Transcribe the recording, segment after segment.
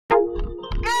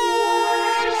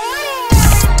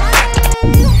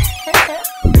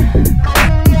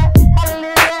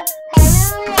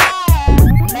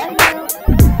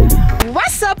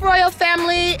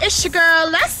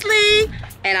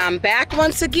and I'm back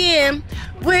once again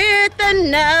with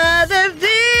another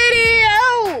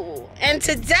video. And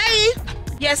today,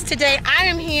 yes, today I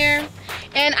am here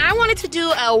and I wanted to do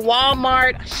a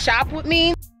Walmart shop with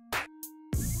me.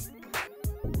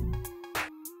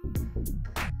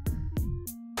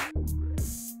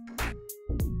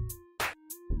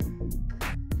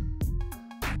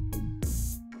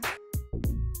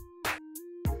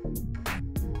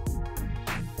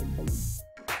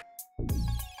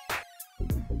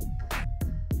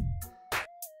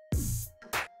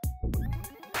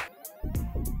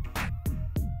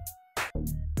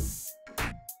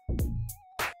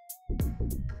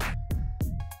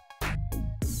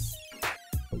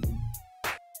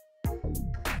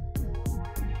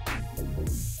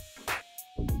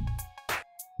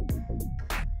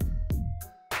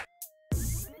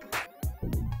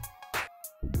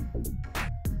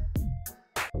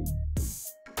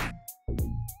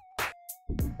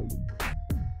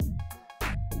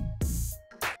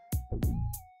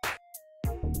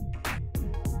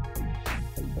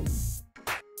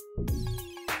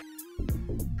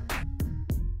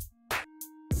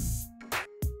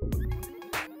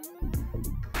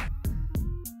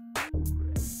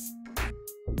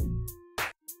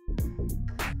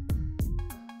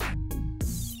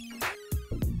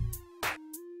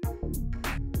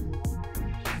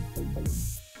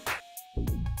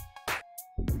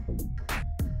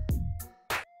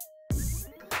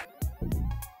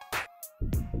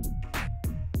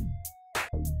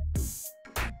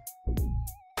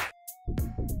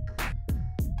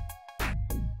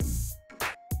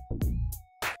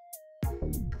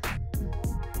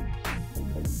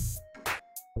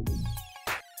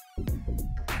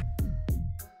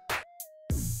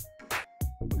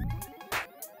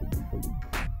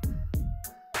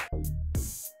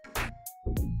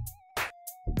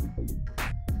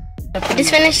 I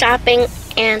just finished shopping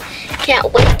and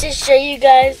can't wait to show you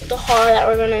guys the haul that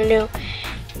we're gonna do.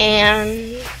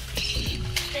 And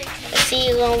see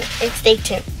you and stay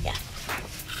tuned. Yeah.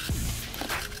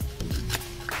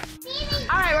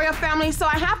 Alright, Royal Family, so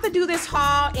I have to do this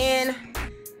haul in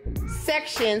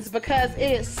sections because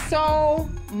it is so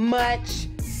much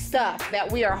stuff that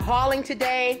we are hauling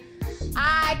today.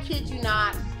 I kid you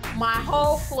not, my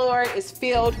whole floor is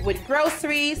filled with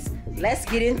groceries. Let's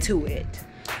get into it.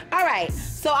 All right,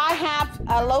 so I have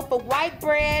a loaf of white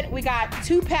bread. We got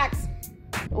 2 packs.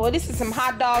 Well, this is some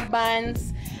hot dog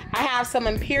buns. I have some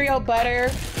imperial butter,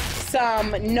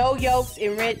 some no yolks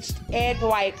enriched egg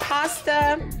white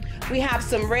pasta. We have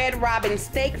some Red Robin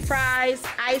steak fries,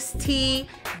 iced tea,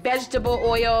 vegetable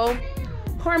oil,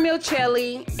 cornmeal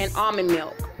chili, and almond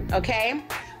milk, okay?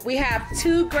 We have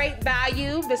 2 Great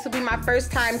Value. This will be my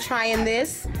first time trying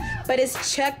this, but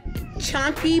it's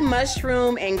chunky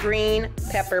mushroom and green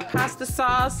pepper pasta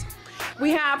sauce.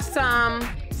 We have some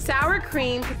sour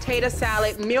cream potato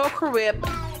salad, meal Carib,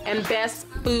 and Best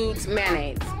Foods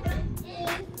mayonnaise.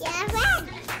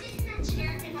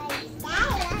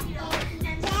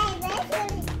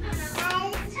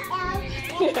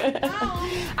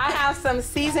 I have some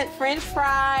seasoned French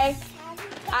fry.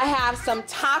 I have some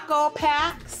taco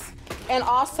packs, and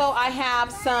also I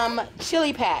have some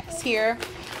chili packs here.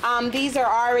 These are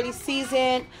already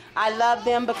seasoned. I love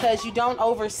them because you don't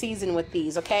over season with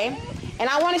these, okay? And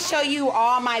I want to show you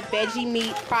all my veggie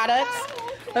meat products.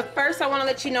 But first I want to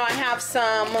let you know I have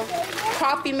some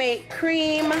Coffee Mate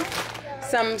cream,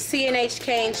 some C&H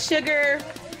cane sugar,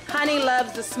 Honey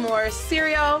Loves the S'mores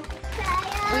cereal.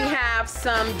 We have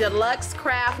some Deluxe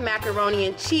Kraft macaroni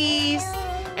and cheese,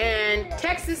 and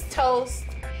Texas toast,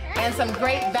 and some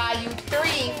Great Value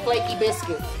 3 flaky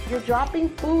biscuits. You're dropping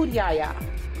food, Yaya.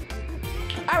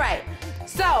 All right,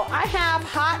 so I have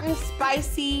hot and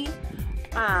spicy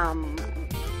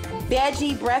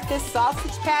veggie breakfast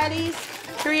sausage patties,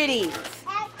 3 of these.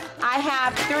 I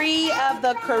have 3 of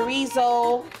the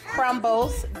chorizo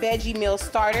crumbles veggie meal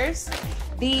starters.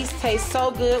 These taste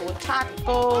so good with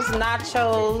tacos,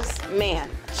 nachos, man,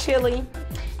 chili.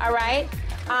 All right,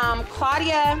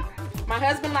 Claudia, my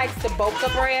husband likes the Boca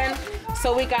brand,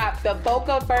 so we got the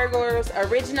Boca Burgers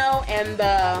Original and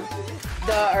the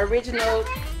original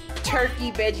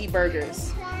turkey veggie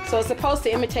burgers. So it's supposed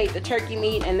to imitate the turkey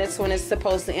meat, and this one is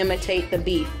supposed to imitate the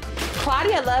beef.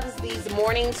 Claudia loves these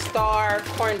Morning Star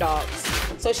corn dogs,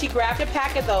 so she grabbed a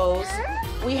pack of those.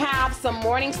 We have some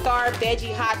Morning Star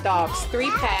veggie hot dogs, 3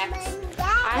 packs.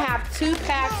 I have 2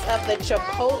 packs of the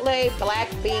Chipotle black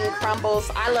bean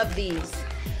crumbles. I love these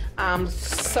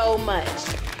so much.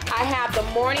 I have the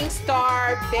Morning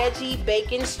Star veggie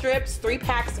bacon strips, 3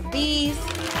 packs of these.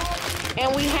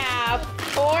 And we have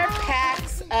 4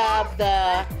 packs of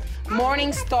the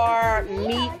Morningstar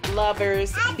Meat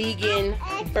Lovers Vegan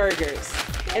Burgers.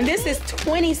 And this is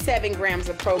 27 grams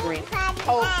of protein.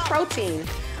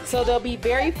 So they'll be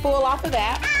very full off of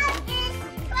that.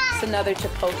 It's another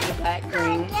Chipotle black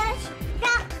green.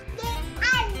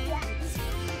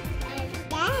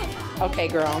 Okay,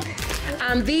 girl.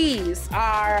 These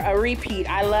are a repeat.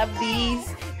 I love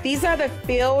these. These are the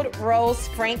filled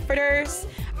roast frankfurters.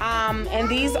 And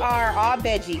these are all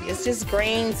veggie. It's just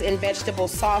grains and vegetable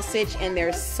sausage, and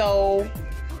they're so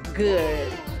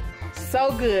good.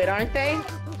 So good, aren't they?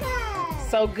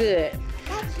 So good.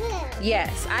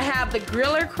 Yes, I have the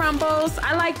griller crumbles.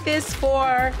 I like this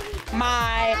for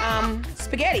my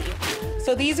spaghetti.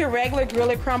 So these are regular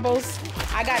griller crumbles.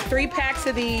 I got 3 packs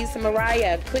of these.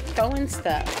 Mariah, quit throwing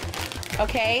stuff.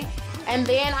 Okay? And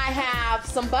then I have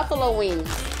some buffalo wings.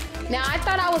 Now, I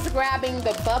thought I was grabbing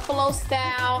the buffalo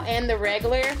style and the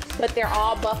regular, but they're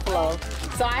all buffalo.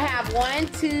 So I have 1,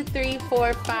 2, 3,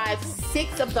 4, 5,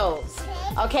 6 of those.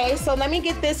 Okay, so let me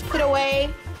get this put away.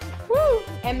 Woo!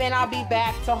 And then I'll be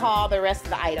back to haul the rest of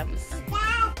the items.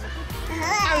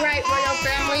 All right, Royal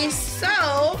Family,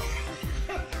 so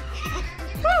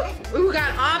we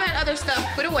got all that other stuff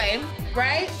put away,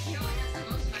 right?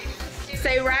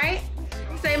 Say right.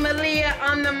 Say Malia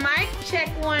on the mic. Check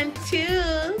 1,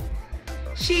 2.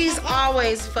 She's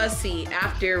always fussy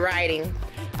after writing.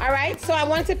 All right, so I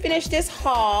wanted to finish this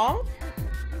haul.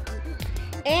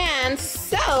 And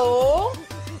so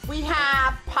we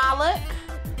have pollock.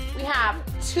 We have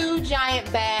 2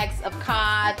 giant bags of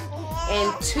cod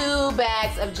and 2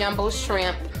 bags of jumbo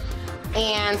shrimp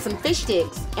and some fish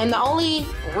sticks. And the only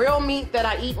real meat that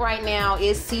I eat right now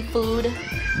is seafood.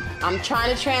 I'm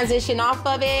trying to transition off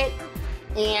of it,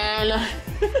 and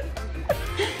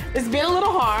it's been a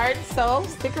little hard, so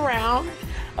stick around.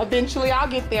 Eventually I'll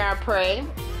get there, I pray.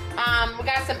 We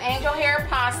got some angel hair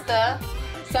pasta,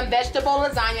 some vegetable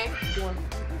lasagna,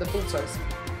 the food source.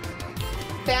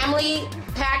 Family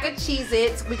pack of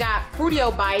Cheez-Its. We got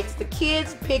Fruitio Bites. The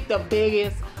kids picked the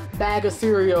biggest bag of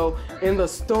cereal in the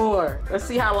store. Let's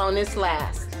see how long this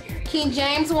lasts. King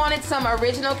James wanted some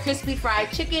original crispy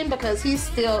fried chicken because he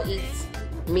still eats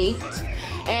meat.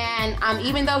 And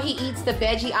even though he eats the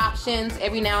veggie options,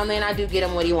 every now and then I do get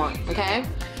him what he wants, okay?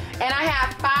 And I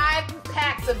have 5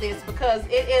 packs of this because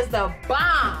it is the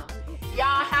bomb.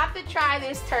 Y'all have to try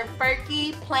this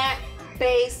Tofurky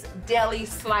plant-based deli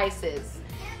slices.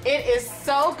 It is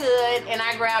so good, and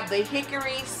I grabbed the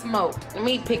hickory smoke. Let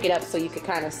me pick it up so you can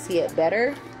kind of see it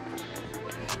better.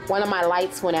 One of my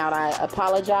lights went out. I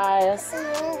apologize.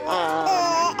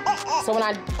 So when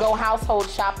I go household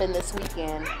shopping this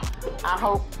weekend, I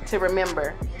hope to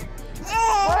remember.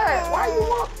 What? Why you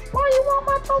want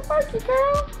my Tofurky,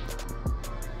 girl?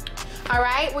 All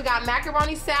right, we got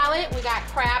macaroni salad. We got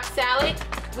crab salad.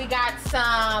 We got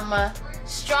some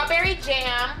strawberry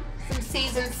jam, some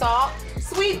seasoned salt.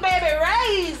 Sweet baby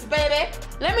Ray's, baby.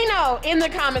 Let me know in the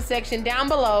comment section down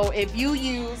below if you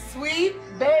use Sweet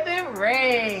Baby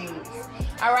Ray's.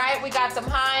 All right, we got some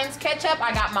Heinz ketchup.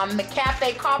 I got my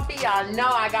McCafe coffee. Y'all know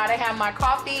I gotta have my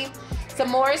coffee. Some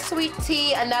more sweet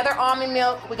tea, another almond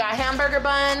milk. We got hamburger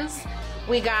buns.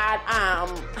 We got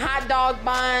hot dog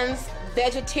buns,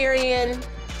 vegetarian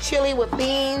chili with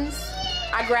beans.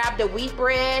 I grabbed a wheat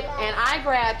bread, and I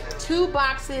grabbed 2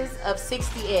 boxes of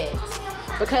 60 eggs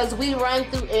because we run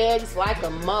through eggs like a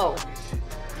mo.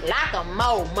 Like a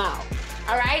mo.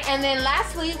 All right, and then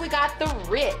lastly, we got the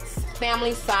Ritz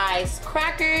family size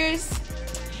crackers.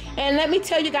 And let me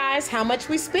tell you guys how much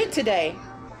we spent today.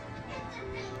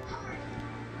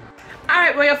 All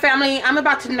right, Royal Family, I'm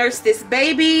about to nurse this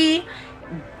baby,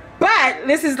 but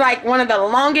this is like one of the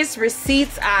longest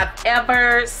receipts I've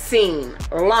ever seen.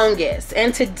 Longest.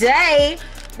 And today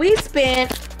we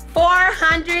spent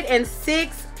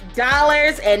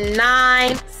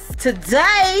 $406.09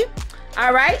 today.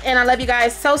 All right, and I love you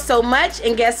guys so much.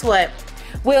 And guess what?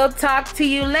 We'll talk to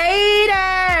you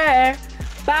later.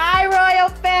 Bye, Royal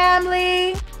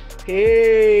Family.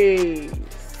 Peace.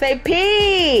 Say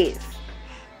peace.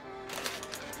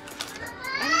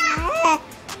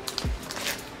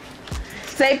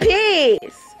 Say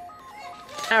peace.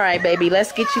 All right, baby,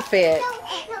 let's get you fed.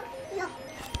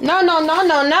 No.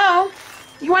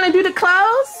 You want to do the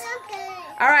clothes?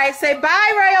 All right, say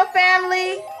bye, Royal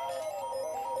Family.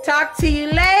 Talk to you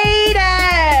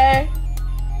later.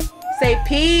 Say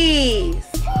peace.